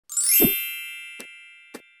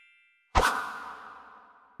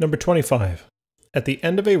Number 25. At the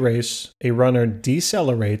end of a race, a runner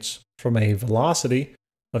decelerates from a velocity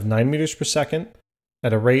of 9 meters per second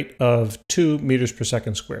at a rate of 2 meters per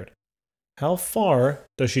second squared. How far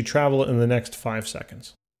does she travel in the next 5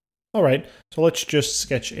 seconds? All right, so let's just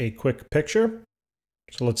sketch a quick picture.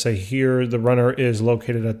 So let's say here the runner is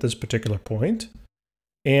located at this particular point.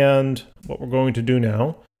 And what we're going to do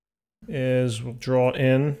now is we'll draw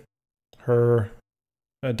in her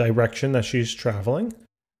direction that she's traveling.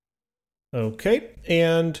 Okay,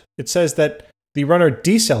 and it says that the runner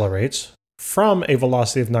decelerates from a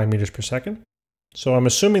velocity of 9 meters per second. So I'm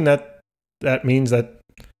assuming that that means that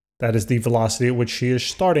that is the velocity at which she is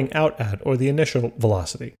starting out at, or the initial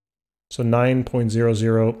velocity. So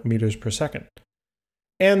 9.00 meters per second.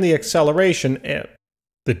 And the acceleration,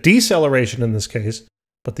 the deceleration in this case,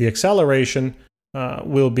 but the acceleration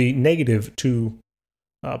will be negative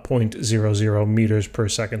 2.00 meters per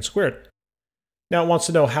second squared. Now it wants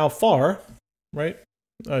to know how far, right,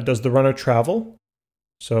 does the runner travel?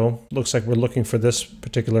 So looks like we're looking for this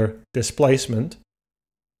particular displacement,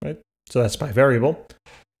 right? So that's my variable.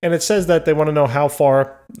 And it says that they want to know how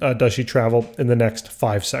far does she travel in the next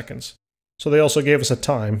 5 seconds. So they also gave us a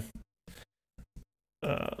time.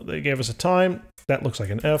 That looks like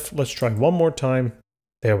an F. Let's try one more time.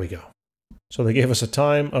 There we go. So they gave us a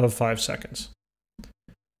time of 5 seconds.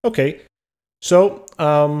 Okay, so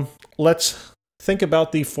let's think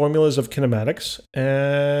about the formulas of kinematics,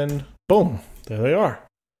 and boom, there they are,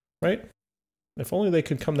 right? If only they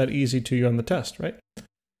could come that easy to you on the test, right?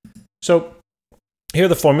 So here are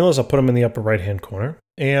the formulas. I'll put them in the upper right-hand corner.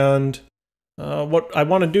 And what I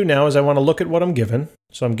want to do now is I want to look at what I'm given.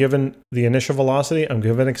 So I'm given the initial velocity, I'm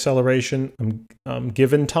given acceleration, I'm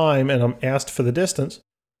given time, and I'm asked for the distance.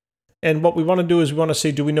 And what we want to do is we want to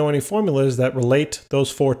see, do we know any formulas that relate those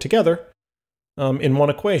four together in one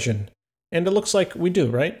equation? And it looks like we do,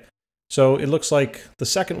 right? So it looks like the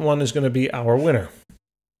second one is going to be our winner.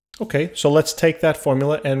 Okay, so let's take that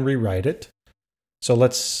formula and rewrite it. So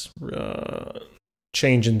let's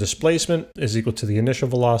change in displacement is equal to the initial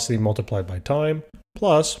velocity multiplied by time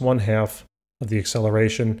plus 1/2 of the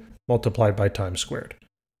acceleration multiplied by time squared.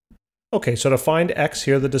 Okay, so to find x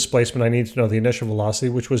here, the displacement, I need to know the initial velocity,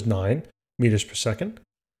 which was 9 meters per second.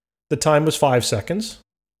 The time was 5 seconds,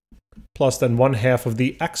 plus then 1/2 of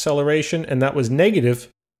the acceleration, and that was negative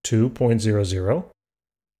 2.00,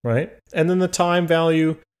 right? And then the time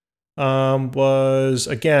value was,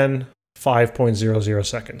 again, 5.00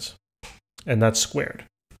 seconds, and that's squared.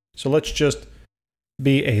 So let's just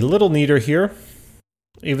be a little neater here.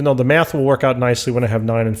 Even though the math will work out nicely when I have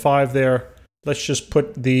 9 and 5 there, let's just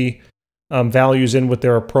put the values in with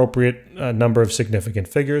their appropriate number of significant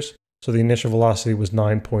figures. So the initial velocity was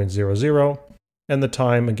 9.00, and the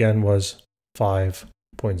time, again, was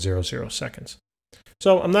 5.00 seconds.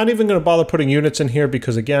 So I'm not even going to bother putting units in here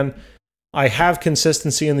because, again, I have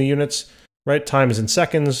consistency in the units, right? Time is in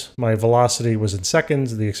seconds, my velocity was in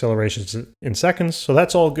seconds, the acceleration is in seconds, so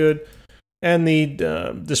that's all good. And the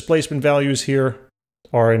displacement values here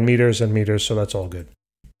are in meters and meters, so that's all good.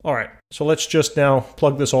 All right, so let's just now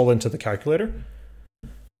plug this all into the calculator.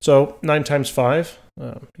 So 9 times 5,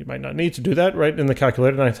 you might not need to do that, right? In the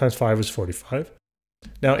calculator, 9 times 5 is 45.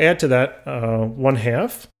 Now add to that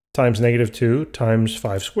 1/2 times negative 2 times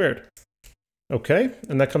 5 squared. Okay,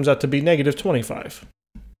 and that comes out to be negative 25,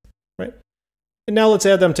 right? And now let's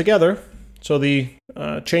add them together. So the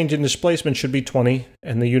change in displacement should be 20,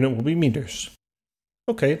 and the unit will be meters.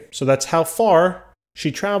 Okay, so that's how far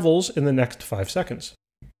she travels in the next 5 seconds.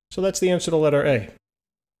 So that's the answer to letter A.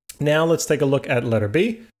 Now let's take a look at letter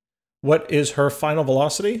B. What is her final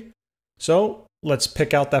velocity? So let's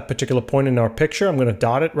pick out that particular point in our picture. I'm going to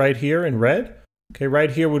dot it right here in red. Okay,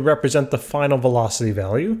 right here would represent the final velocity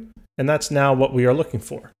value, and that's now what we are looking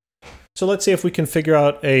for. So let's see if we can figure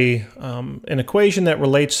out an equation that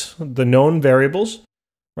relates the known variables,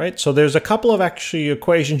 right? So there's a couple of actually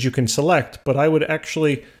equations you can select, but I would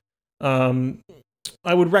actually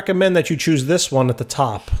I would recommend that you choose this one at the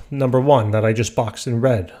top, number 1, that I just boxed in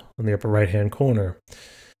red on the upper right-hand corner.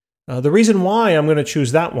 The reason why I'm going to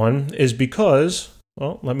choose that one is because,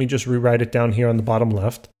 well, let me just rewrite it down here on the bottom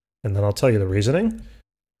left, and then I'll tell you the reasoning.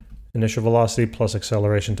 Initial velocity plus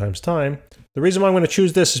acceleration times time. The reason why I'm going to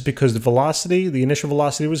choose this is because the velocity, the initial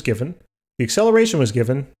velocity was given, the acceleration was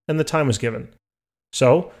given, and the time was given.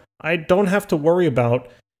 So I don't have to worry about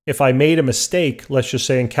if I made a mistake, let's just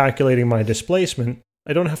say in calculating my displacement,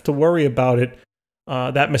 I don't have to worry about it,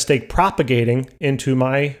 that mistake propagating into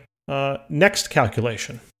my next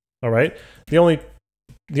calculation. All right. The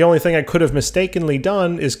only thing I could have mistakenly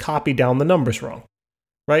done is copy down the numbers wrong,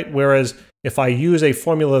 right? Whereas if I use a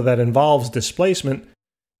formula that involves displacement,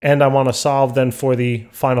 and I want to solve then for the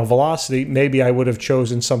final velocity, maybe I would have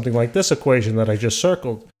chosen something like this equation that I just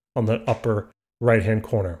circled on the upper right-hand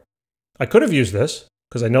corner. I could have used this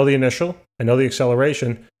because I know the initial, I know the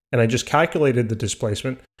acceleration, and I just calculated the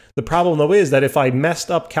displacement. The problem though is that if I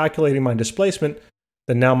messed up calculating my displacement,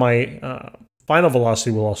 then now my final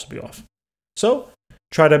velocity will also be off. So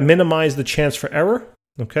try to minimize the chance for error,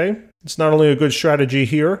 okay? It's not only a good strategy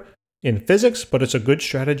here in physics, but it's a good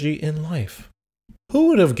strategy in life. Who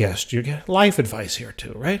would have guessed? You get life advice here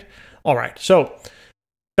too, right? All right, so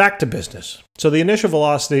back to business. So the initial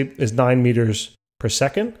velocity is 9 meters per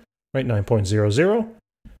second, right? 9.00.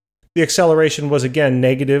 The acceleration was again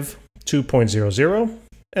negative 2.00,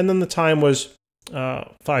 and then the time was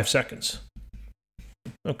 5 seconds.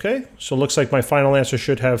 Okay, so it looks like my final answer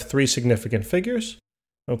should have 3 significant figures.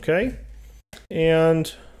 Okay,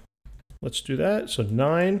 and let's do that. So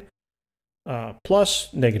 9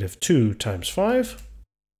 plus negative 2 times 5.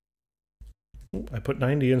 I put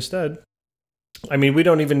 90 instead. I mean, we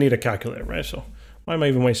don't even need a calculator, right? So why am I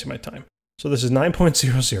even wasting my time? So this is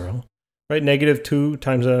 9.00, right? Negative 2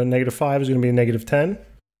 times a negative 5 is going to be a negative 10,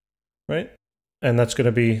 right? And that's going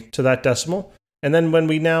to be to that decimal. And then when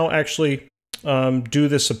we now actually do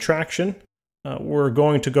this subtraction, we're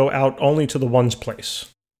going to go out only to the ones place.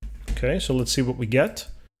 Okay, so let's see what we get.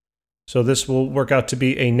 So this will work out to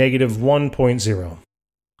be a negative 1.0.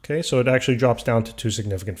 Okay, so it actually drops down to 2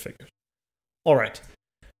 significant figures. All right.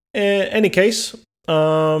 In any case,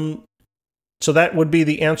 so that would be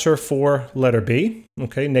the answer for letter B.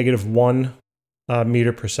 Okay, negative 1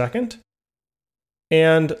 meter per second.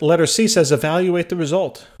 And letter C says evaluate the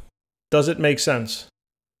result. Does it make sense?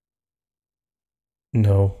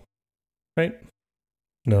 No. Right?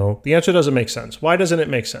 No. The answer doesn't make sense. Why doesn't it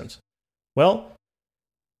make sense? Well,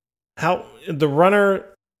 how the runner,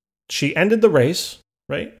 she ended the race,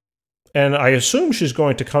 right? And I assume she's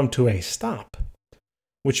going to come to a stop,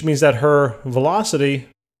 which means that her velocity,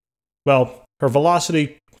 well, her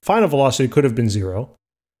velocity, final velocity could have been 0,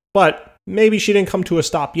 but maybe she didn't come to a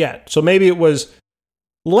stop yet. So maybe it was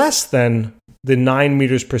less than the 9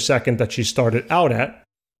 meters per second that she started out at.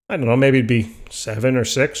 I don't know, maybe it'd be 7 or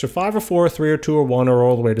 6 or 5 or 4 or 3 or 2 or 1 or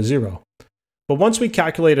all the way to 0. But once we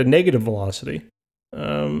calculate a negative velocity,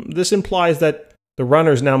 this implies that the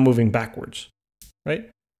runner is now moving backwards, right?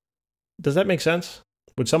 Does that make sense?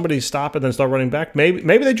 Would somebody stop and then start running back? Maybe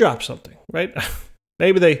they dropped something, right?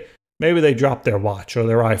 maybe they dropped their watch or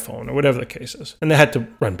their iPhone or whatever the case is, and they had to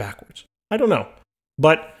run backwards. I don't know,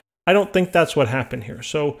 but I don't think that's what happened here.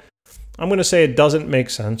 So I'm going to say it doesn't make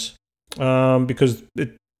sense because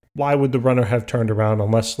why would the runner have turned around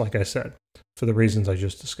unless, like I said, for the reasons I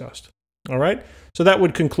just discussed? All right, so that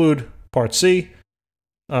would conclude part C.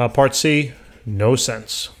 Part C, no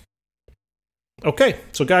sense. Okay,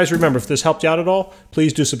 so guys, remember, if this helped you out at all,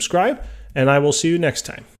 please do subscribe, and I will see you next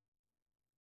time.